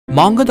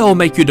Manga that will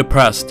make you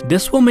depressed.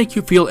 This will make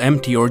you feel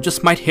empty or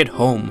just might hit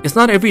home. It's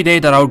not every day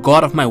that I would go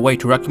out of my way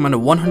to recommend a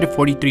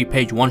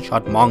 143-page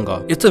one-shot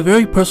manga. It's a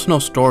very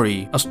personal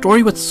story, a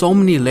story with so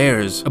many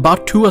layers,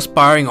 about two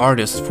aspiring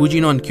artists,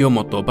 Fujino and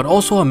Kyomoto, but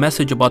also a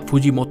message about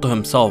Fujimoto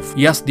himself.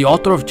 Yes, the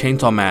author of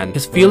Chainsaw Man,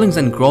 his feelings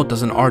and growth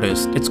as an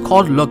artist. It's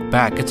called Look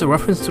Back. It's a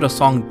reference to the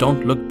song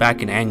Don't Look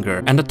Back in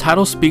Anger, and the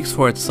title speaks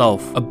for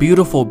itself. A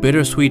beautiful,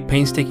 bittersweet,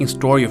 painstaking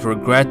story of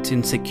regrets,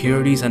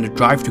 insecurities, and a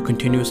drive to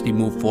continuously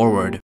move forward.